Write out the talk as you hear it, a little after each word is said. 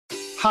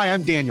Hi,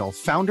 I'm Daniel,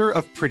 founder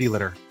of Pretty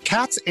Litter.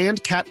 Cats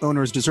and cat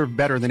owners deserve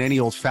better than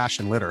any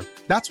old-fashioned litter.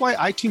 That's why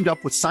I teamed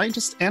up with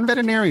scientists and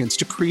veterinarians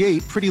to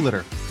create Pretty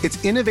Litter.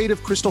 Its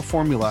innovative crystal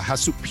formula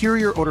has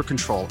superior odor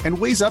control and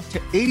weighs up to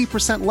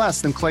 80%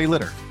 less than clay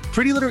litter.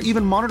 Pretty Litter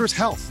even monitors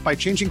health by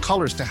changing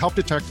colors to help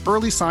detect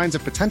early signs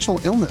of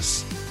potential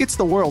illness. It's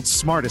the world's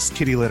smartest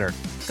kitty litter.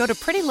 Go to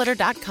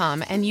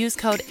prettylitter.com and use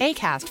code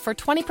ACAST for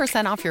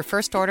 20% off your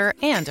first order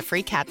and a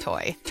free cat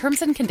toy.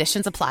 Terms and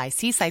conditions apply.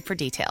 See site for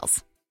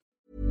details.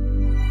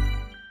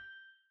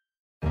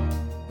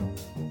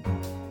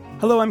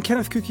 Hello, I'm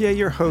Kenneth Cukier,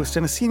 your host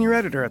and a senior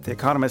editor at The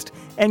Economist,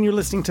 and you're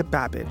listening to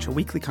Babbage, a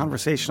weekly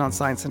conversation on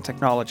science and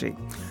technology.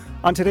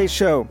 On today's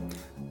show,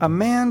 a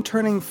man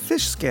turning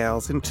fish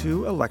scales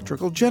into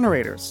electrical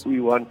generators. We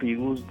want to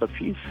use the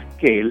fish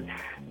scale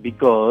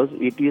because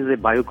it is a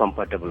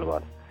biocompatible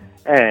one,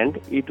 and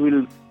it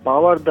will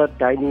power the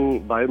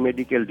tiny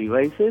biomedical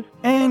devices.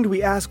 And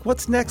we ask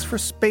what's next for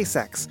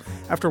SpaceX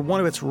after one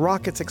of its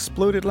rockets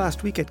exploded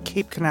last week at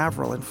Cape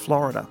Canaveral in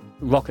Florida.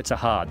 Rockets are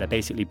hard. They're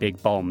basically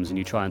big bombs, and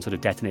you try and sort of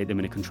detonate them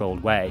in a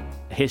controlled way.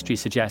 History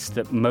suggests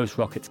that most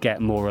rockets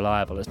get more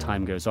reliable as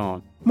time goes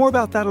on. More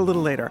about that a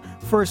little later.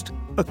 First,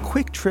 a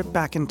quick trip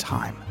back in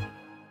time.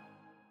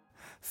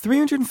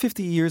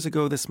 350 years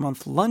ago this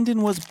month,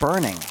 London was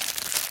burning.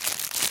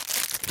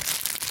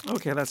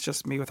 Okay, that's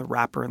just me with a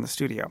rapper in the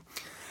studio.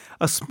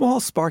 A small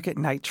spark at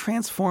night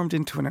transformed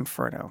into an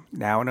inferno,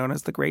 now known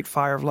as the Great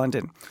Fire of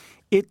London.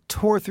 It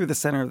tore through the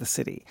center of the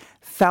city.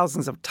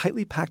 Thousands of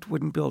tightly packed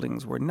wooden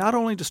buildings were not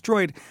only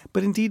destroyed,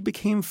 but indeed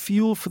became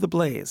fuel for the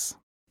blaze.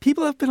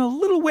 People have been a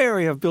little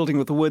wary of building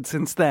with wood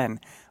since then,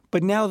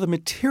 but now the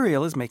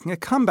material is making a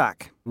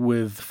comeback.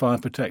 With fire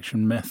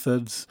protection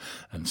methods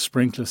and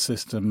sprinkler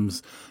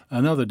systems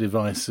and other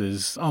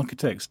devices,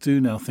 architects do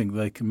now think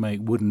they can make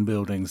wooden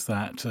buildings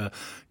that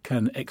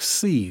can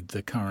exceed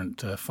the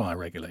current fire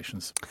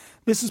regulations.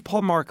 This is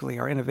Paul Markley,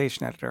 our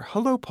innovation editor.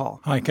 Hello,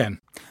 Paul. Hi,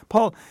 Ken.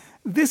 Paul,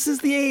 this is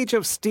the age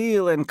of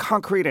steel and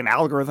concrete and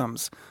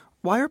algorithms.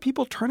 Why are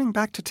people turning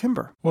back to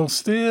timber? Well,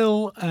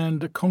 steel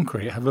and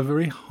concrete have a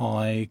very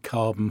high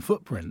carbon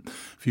footprint.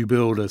 If you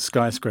build a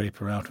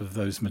skyscraper out of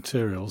those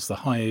materials, the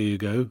higher you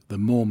go, the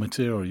more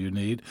material you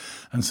need.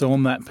 And so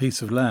on that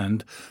piece of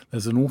land,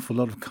 there's an awful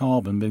lot of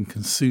carbon being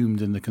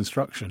consumed in the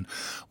construction.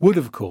 Wood,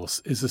 of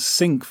course, is a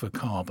sink for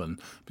carbon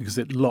because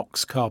it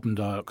locks carbon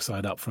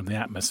dioxide up from the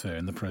atmosphere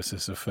in the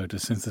process of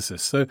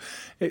photosynthesis. So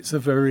it's a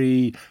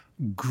very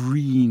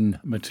green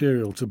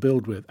material to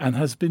build with and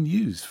has been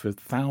used for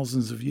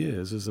thousands of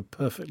years as a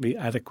perfectly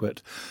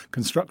adequate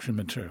construction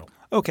material.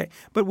 Okay,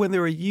 but when they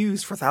were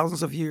used for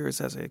thousands of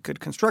years as a good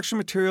construction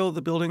material,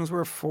 the buildings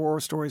were 4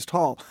 stories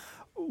tall.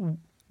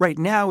 Right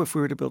now, if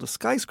we were to build a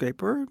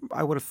skyscraper,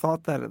 I would have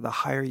thought that the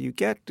higher you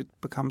get, it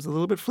becomes a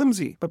little bit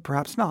flimsy, but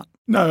perhaps not.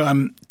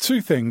 No,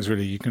 two things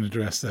really you can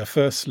address there.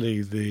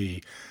 Firstly,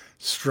 the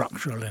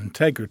structural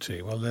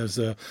integrity. Well, there's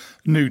a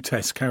new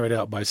test carried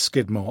out by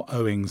Skidmore,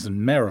 Owings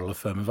and Merrill, a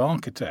firm of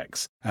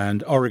architects,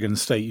 and Oregon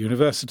State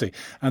University.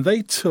 And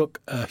they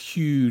took a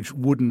huge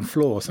wooden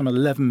floor, some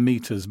 11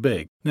 meters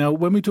big. Now,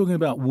 when we're talking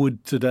about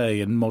wood today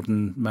in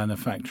modern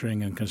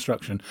manufacturing and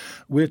construction,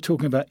 we're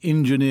talking about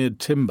engineered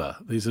timber.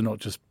 These are not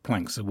just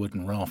planks of wood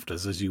and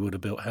rafters as you would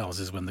have built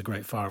houses when the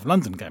Great Fire of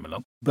London came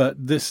along.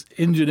 But this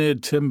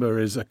engineered timber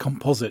is a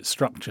composite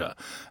structure,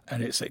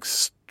 and it's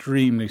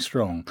extremely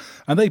strong.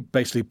 And they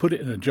basically put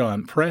it in a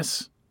giant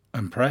press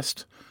and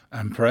pressed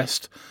and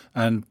pressed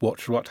and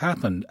watched what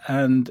happened.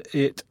 And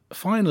it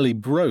finally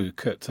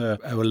broke at a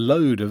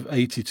load of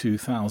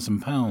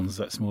 82,000 pounds.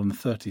 That's more than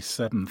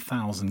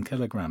 37,000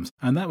 kilograms.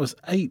 And that was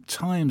 8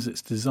 times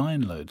its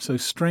design load. So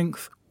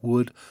strength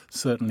wood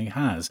certainly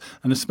has.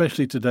 And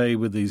especially today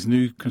with these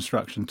new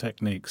construction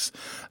techniques,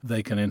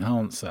 they can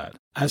enhance that.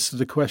 As to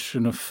the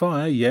question of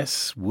fire,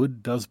 yes,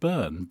 wood does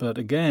burn. But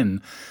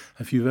again,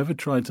 if you've ever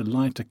tried to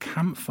light a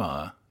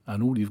campfire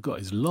and all you've got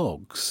is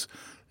logs,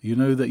 you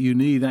know that you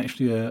need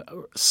actually a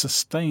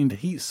sustained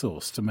heat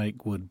source to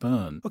make wood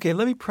burn. Okay,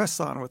 let me press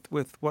on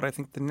with what I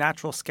think the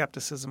natural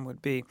skepticism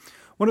would be.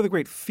 One of the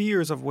great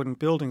fears of wooden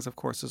buildings, of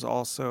course, is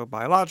also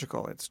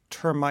biological. It's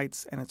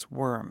termites and it's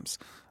worms.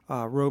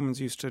 Romans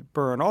used to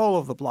burn all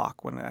of the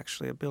block when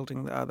actually a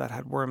building that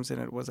had worms in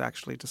it was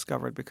actually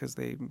discovered because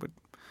they would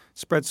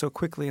spread so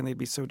quickly and they'd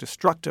be so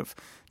destructive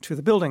to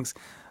the buildings.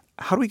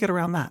 How do we get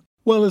around that?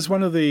 Well, as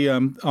one of the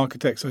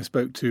architects I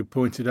spoke to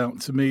pointed out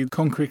to me,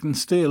 concrete and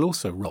steel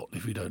also rot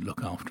if you don't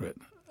look after it.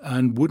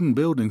 And wooden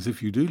buildings,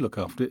 if you do look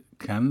after it,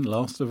 can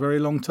last a very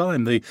long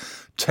time. The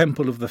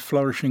Temple of the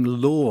Flourishing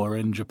Law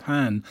in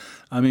Japan,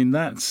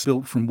 that's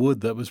built from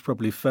wood that was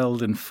probably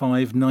felled in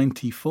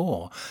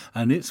 594.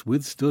 And it's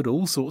withstood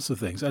all sorts of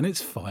things. And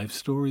it's 5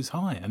 stories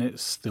high and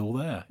it's still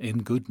there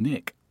in good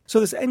nick. So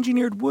this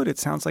engineered wood, it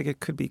sounds like it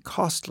could be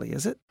costly,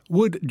 is it?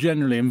 Wood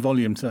generally in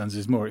volume terms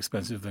is more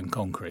expensive than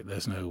concrete.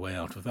 There's no way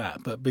out of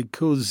that. But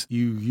because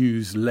you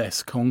use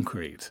less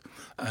concrete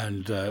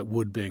and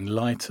wood being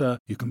lighter,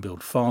 you can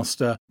build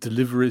faster.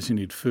 Deliveries, you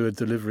need fewer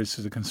deliveries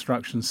to the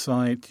construction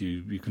site.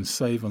 You can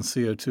save on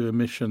CO2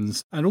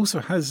 emissions. And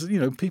also has,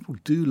 people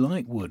do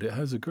like wood. It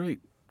has a great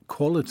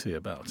quality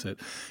about it.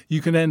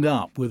 You can end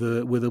up with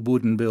a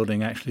wooden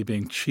building actually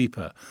being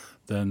cheaper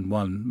than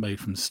one made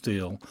from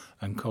steel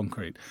and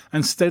concrete.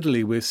 And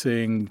steadily we're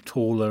seeing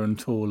taller and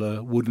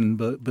taller wooden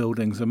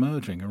buildings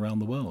emerging around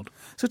the world.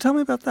 So tell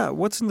me about that.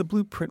 What's in the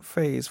blueprint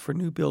phase for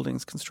new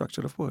buildings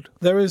constructed of wood?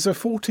 There is a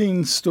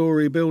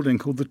 14-storey building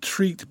called the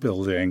Treat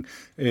Building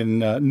in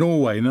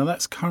Norway. Now,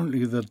 that's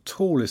currently the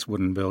tallest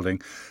wooden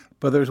building.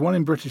 But there is one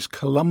in British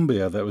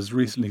Columbia that was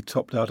recently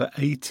topped out at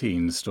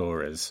 18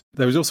 stories.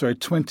 There is also a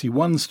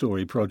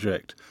 21-storey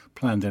project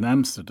planned in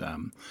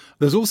Amsterdam.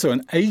 There's also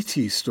an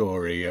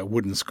 80-storey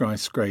wooden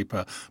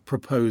skyscraper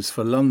proposed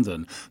for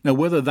London. Now,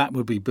 whether that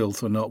would be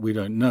built or not, we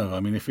don't know.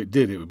 I mean, if it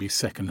did, it would be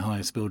second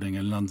highest building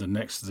in London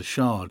next to the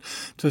Shard.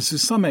 So to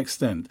some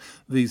extent,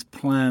 these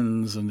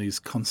plans and these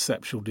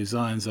conceptual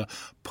designs are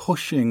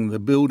pushing the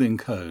building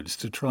codes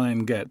to try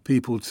and get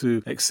people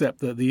to accept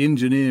that the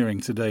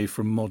engineering today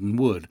from modern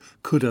wood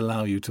could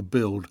allow you to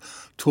build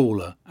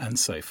taller and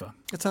safer.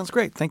 That sounds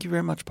great. Thank you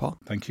very much, Paul.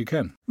 Thank you,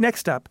 Ken.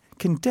 Next up,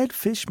 can dead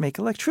fish make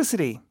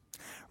electricity?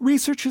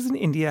 Researchers in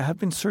India have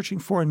been searching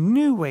for a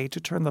new way to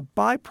turn the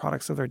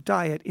byproducts of their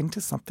diet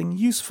into something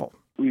useful.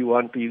 We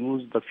want to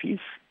use the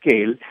fish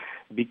scale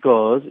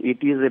because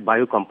it is a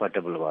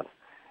biocompatible one.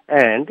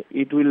 And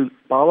it will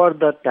power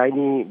the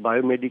tiny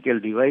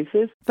biomedical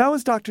devices. That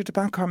was Dr.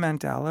 Dipankar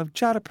Mandal of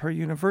Jadavpur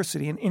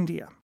University in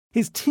India.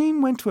 His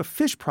team went to a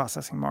fish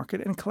processing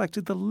market and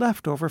collected the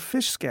leftover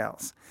fish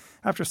scales.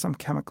 After some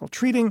chemical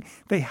treating,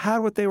 they had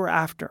what they were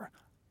after,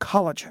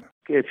 collagen.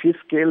 A fish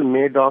scale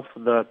made of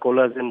the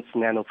collagen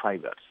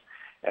nanofibers.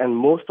 And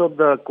most of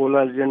the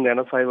collagen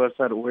nanofibers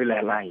are well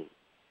aligned.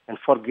 And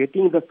for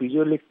getting the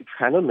piezoelectric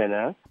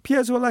phenomena...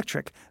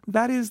 Piezoelectric,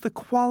 that is the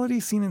quality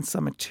seen in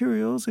some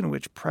materials in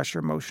which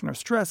pressure, motion, or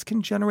stress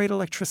can generate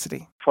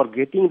electricity. For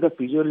getting the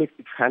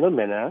piezoelectric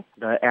phenomena,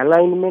 the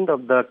alignment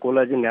of the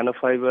collagen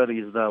nanofiber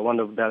is one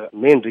of the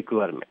main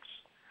requirements.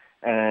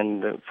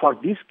 And for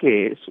this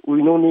case,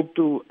 we no need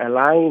to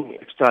align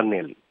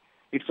externally.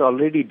 It's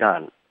already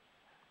done.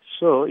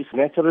 So it's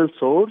natural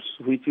source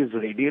which is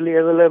readily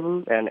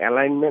available, and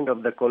alignment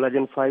of the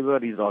collagen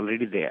fiber is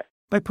already there.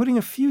 By putting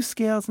a few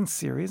scales in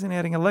series and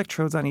adding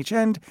electrodes on each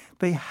end,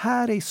 they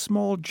had a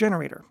small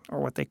generator, or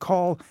what they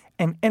call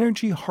an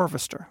energy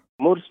harvester.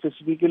 More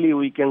specifically,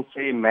 we can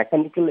say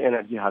mechanical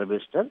energy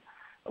harvester.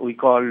 We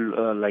call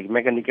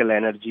mechanical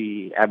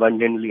energy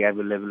abundantly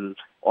available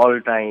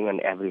all time and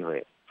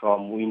everywhere,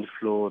 from wind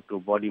flow to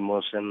body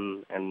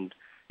motion, and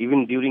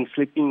even during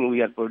sleeping,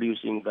 we are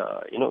producing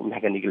the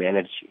mechanical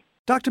energy.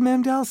 Dr.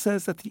 Mandal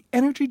says that the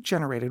energy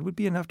generated would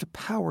be enough to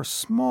power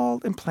small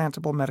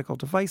implantable medical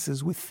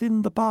devices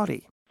within the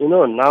body.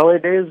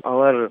 Nowadays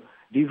our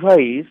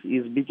device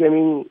is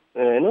becoming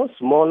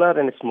smaller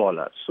and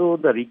smaller. So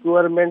the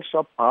requirements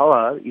of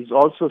power is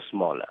also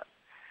smaller.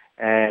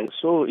 And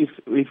so if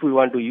we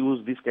want to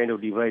use this kind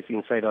of device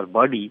inside our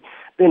body,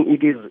 then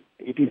it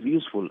is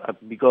useful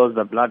because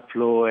the blood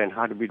flow and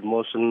heartbeat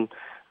motion,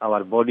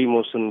 our body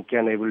motion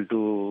can able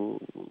to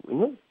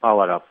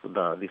power up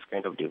this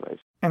kind of device.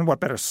 And what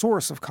better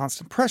source of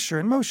constant pressure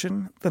and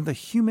motion than the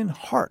human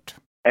heart?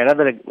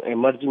 Another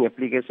emerging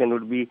application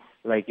would be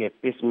like a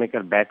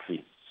pacemaker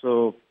battery.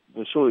 So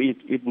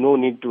it no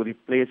need to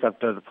replace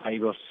after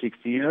 5 or 6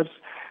 years,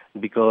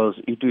 because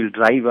it will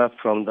drive up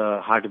from the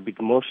heartbeat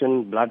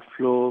motion, blood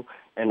flow,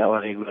 and our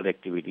regular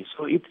activity.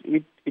 So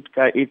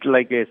it's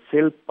like a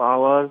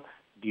self-power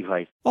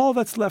device. All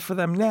that's left for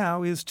them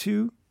now is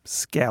to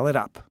scale it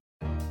up.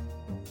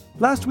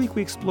 Last week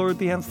we explored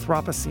the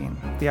Anthropocene,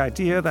 the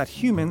idea that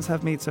humans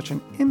have made such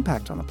an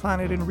impact on the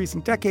planet in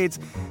recent decades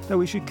that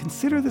we should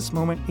consider this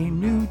moment a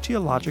new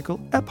geological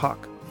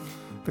epoch.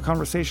 The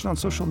conversation on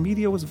social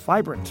media was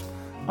vibrant.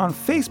 On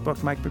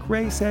Facebook, Mike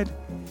McRae said,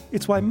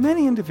 "It's why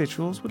many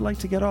individuals would like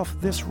to get off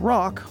this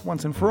rock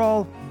once and for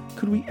all.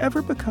 Could we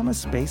ever become a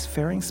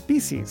spacefaring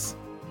species?"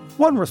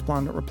 One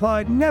respondent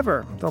replied,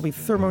 "Never. There'll be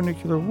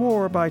thermonuclear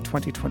war by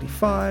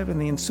 2025, and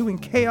the ensuing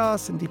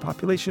chaos and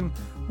depopulation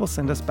will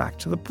send us back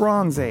to the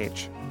Bronze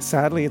Age."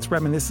 Sadly, it's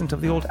reminiscent of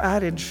the old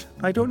adage,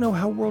 "I don't know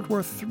how World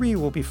War III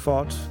will be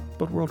fought,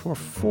 but World War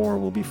IV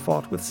will be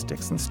fought with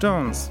sticks and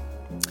stones."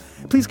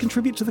 Please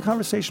contribute to the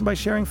conversation by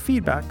sharing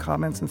feedback,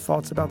 comments, and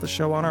thoughts about the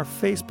show on our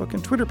Facebook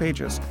and Twitter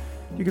pages.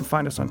 You can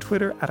find us on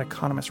Twitter at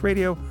Economist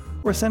Radio,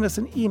 or send us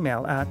an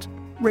email at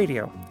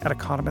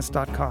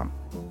radio@economist.com.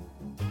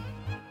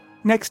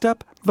 Next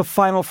up, the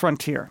final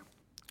frontier.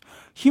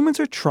 Humans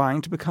are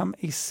trying to become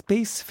a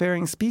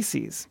spacefaring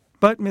species,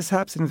 but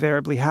mishaps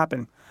invariably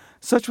happen.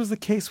 Such was the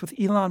case with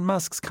Elon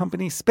Musk's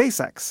company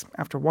SpaceX,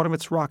 after one of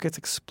its rockets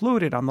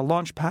exploded on the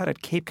launch pad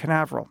at Cape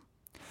Canaveral.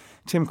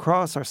 Tim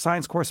Cross, our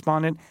science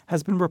correspondent,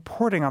 has been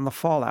reporting on the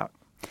fallout.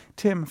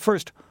 Tim,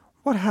 first,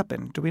 What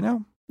happened? Do we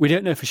know? We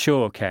don't know for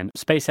sure, Ken.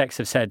 SpaceX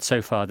have said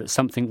so far that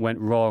something went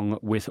wrong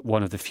with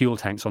one of the fuel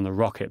tanks on the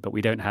rocket, but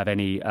we don't have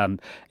any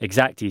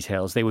exact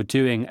details. They were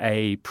doing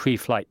a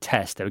pre-flight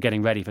test. They were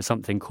getting ready for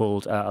something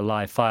called a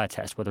live fire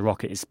test, where the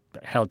rocket is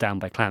held down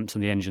by clamps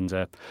and the engines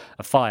are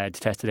fired to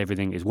test that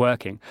everything is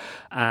working.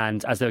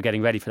 And as they were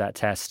getting ready for that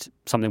test,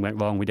 something went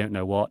wrong. We don't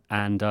know what,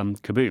 and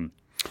kaboom.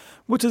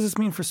 What does this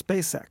mean for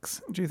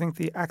SpaceX? Do you think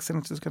the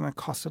accident is going to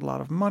cost it a lot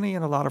of money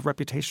and a lot of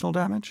reputational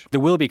damage? There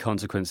will be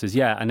consequences,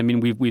 yeah. And I mean,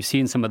 we've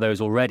seen some of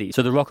those already.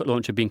 So the rocket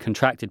launch had been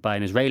contracted by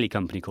an Israeli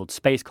company called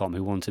Spacecom,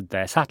 who wanted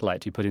their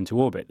satellite to be put into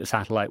orbit. The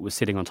satellite was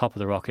sitting on top of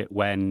the rocket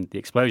when the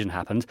explosion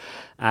happened.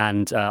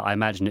 And I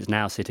imagine it's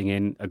now sitting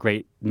in a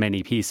great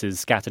many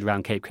pieces scattered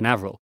around Cape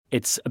Canaveral.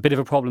 It's a bit of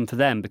a problem for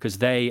them because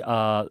they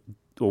are,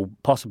 or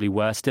possibly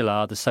were, still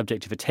are, the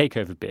subject of a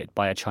takeover bid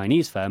by a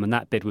Chinese firm, and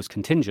that bid was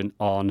contingent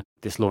on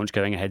this launch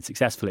going ahead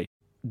successfully.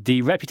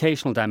 The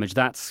reputational damage,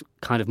 that's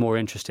kind of more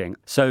interesting.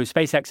 So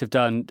SpaceX have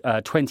done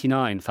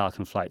 29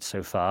 Falcon flights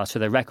so far, so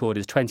their record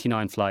is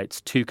 29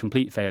 flights, 2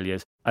 complete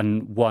failures,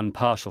 and 1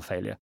 partial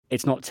failure.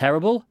 It's not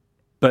terrible,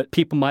 but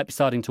people might be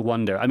starting to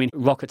wonder. I mean,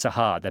 rockets are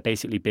hard. They're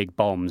basically big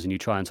bombs, and you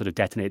try and sort of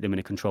detonate them in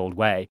a controlled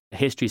way.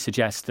 History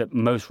suggests that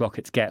most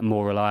rockets get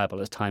more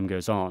reliable as time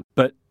goes on.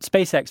 But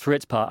SpaceX, for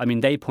its part, I mean,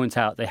 they point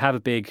out they have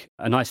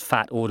a nice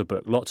fat order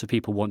book. Lots of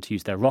people want to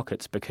use their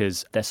rockets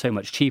because they're so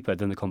much cheaper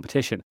than the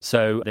competition.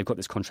 So they've got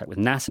this contract with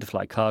NASA to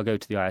fly cargo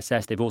to the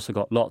ISS. They've also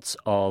got lots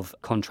of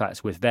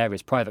contracts with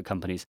various private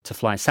companies to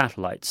fly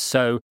satellites.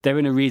 So they're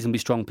in a reasonably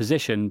strong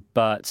position,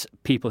 but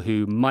people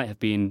who might have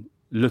been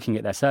looking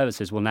at their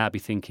services will now be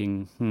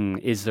thinking,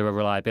 is there a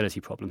reliability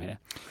problem here?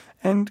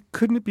 And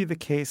couldn't it be the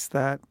case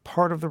that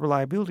part of the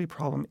reliability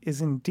problem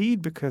is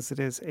indeed because it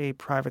is a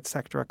private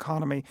sector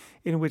economy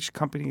in which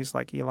companies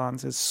like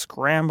Elon's is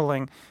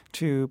scrambling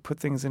to put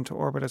things into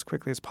orbit as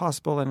quickly as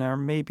possible and are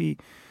maybe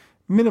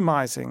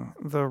minimizing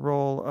the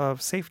role of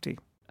safety?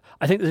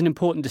 I think there's an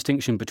important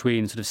distinction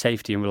between sort of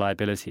safety and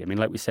reliability. I mean,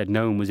 like we said,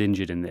 no one was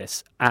injured in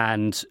this.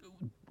 And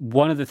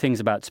one of the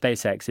things about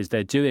SpaceX is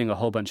they're doing a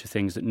whole bunch of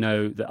things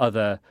that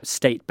other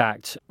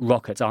state-backed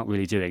rockets aren't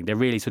really doing. They're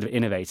really sort of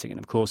innovating. And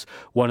of course,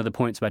 one of the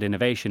points about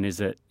innovation is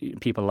that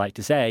people like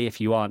to say,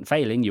 if you aren't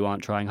failing, you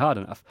aren't trying hard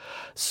enough.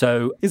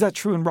 So is that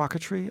true in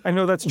rocketry? I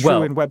know that's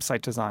true in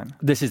website design.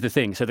 This is the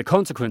thing. So the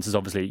consequences,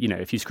 obviously,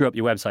 if you screw up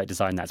your website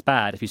design, that's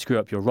bad. If you screw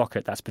up your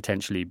rocket, that's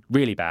potentially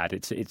really bad.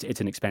 It's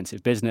an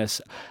expensive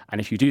business. And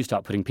if you do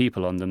start putting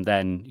people on them,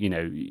 then,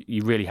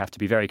 you really have to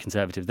be very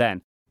conservative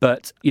then.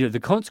 But, the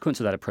consequence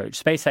of that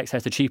approach, SpaceX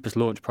has the cheapest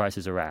launch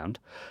prices around.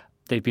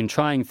 They've been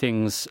trying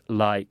things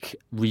like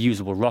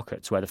reusable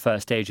rockets, where the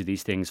first stage of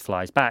these things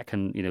flies back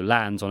and,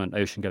 lands on an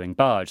ocean-going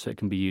barge so it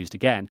can be used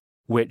again,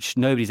 which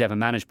nobody's ever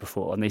managed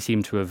before. And they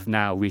seem to have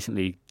now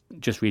recently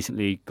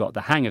got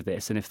the hang of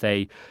this. And if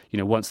they,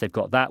 once they've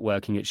got that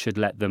working, it should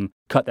let them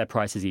cut their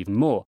prices even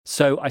more.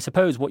 So I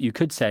suppose what you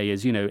could say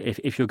is,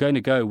 if you're going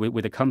to go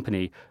with a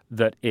company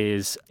that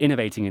is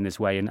innovating in this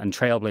way and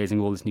trailblazing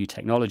all this new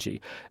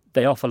technology,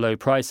 they offer low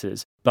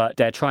prices, but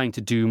they're trying to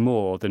do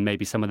more than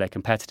maybe some of their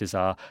competitors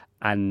are.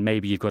 And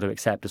maybe you've got to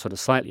accept a sort of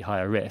slightly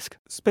higher risk.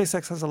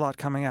 SpaceX has a lot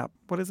coming up.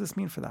 What does this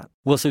mean for that?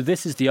 Well, so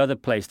this is the other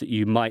place that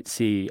you might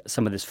see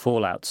some of this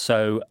fallout.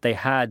 So they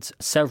had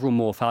several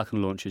more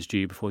Falcon launches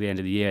due before the end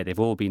of the year. They've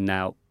all been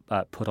now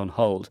put on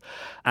hold.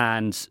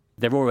 And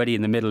they're already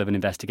in the middle of an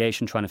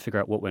investigation trying to figure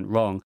out what went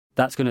wrong.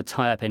 That's going to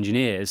tie up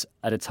engineers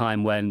at a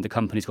time when the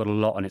company's got a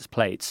lot on its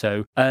plate.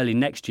 So early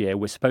next year,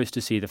 we're supposed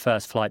to see the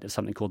first flight of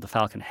something called the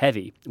Falcon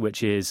Heavy,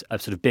 which is a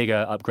sort of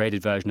bigger,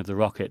 upgraded version of the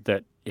rocket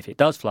that, if it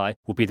does fly,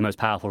 will be the most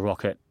powerful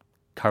rocket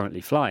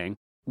currently flying.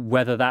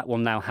 Whether that will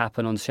now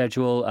happen on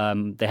schedule,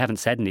 they haven't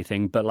said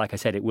anything, but like I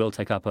said, it will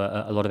take up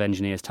a lot of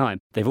engineers' time.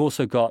 They've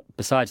also got,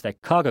 besides their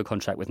cargo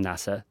contract with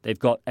NASA, they've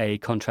got a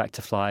contract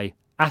to fly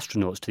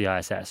astronauts to the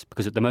ISS,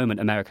 because at the moment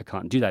America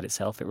can't do that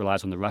itself. It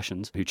relies on the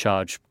Russians, who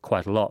charge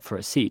quite a lot for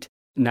a seat.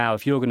 Now,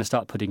 if you're going to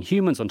start putting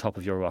humans on top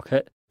of your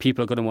rocket,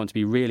 people are going to want to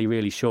be really,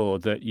 really sure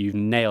that you've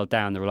nailed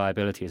down the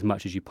reliability as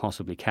much as you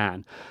possibly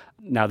can.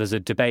 Now, there's a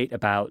debate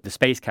about the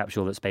space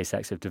capsule that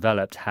SpaceX have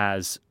developed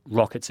has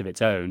rockets of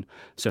its own.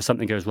 So if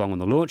something goes wrong on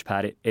the launch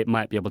pad, it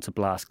might be able to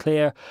blast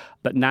clear.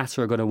 But NASA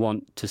are going to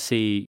want to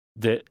see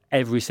that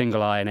every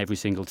single I and every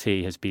single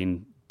T has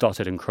been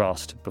dotted and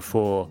crossed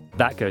before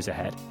that goes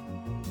ahead.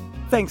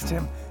 Thanks,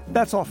 Tim.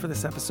 That's all for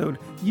this episode.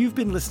 You've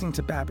been listening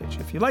to Babbage.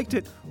 If you liked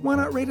it, why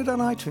not rate it on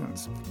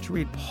iTunes? To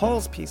read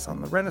Paul's piece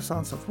on the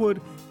Renaissance of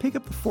Wood, pick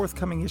up the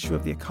forthcoming issue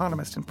of The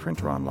Economist in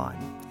print or online.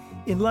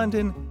 In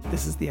London,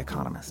 this is The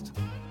Economist.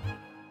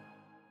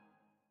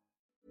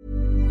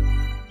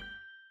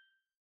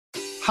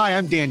 Hi,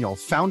 I'm Daniel,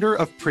 founder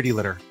of Pretty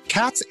Litter.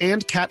 Cats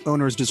and cat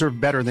owners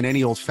deserve better than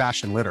any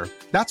old-fashioned litter.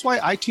 That's why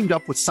I teamed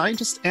up with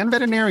scientists and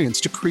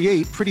veterinarians to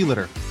create Pretty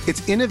Litter.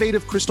 Its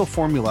innovative crystal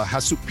formula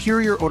has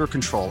superior odor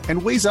control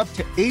and weighs up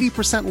to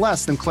 80%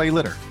 less than clay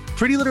litter.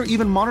 Pretty Litter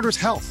even monitors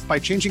health by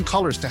changing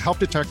colors to help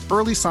detect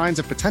early signs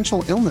of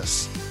potential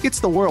illness. It's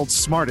the world's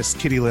smartest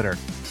kitty litter.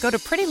 Go to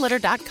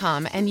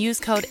prettylitter.com and use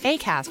code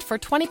ACAST for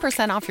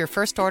 20% off your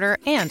first order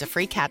and a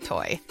free cat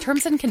toy.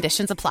 Terms and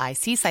conditions apply.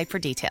 See site for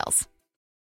details.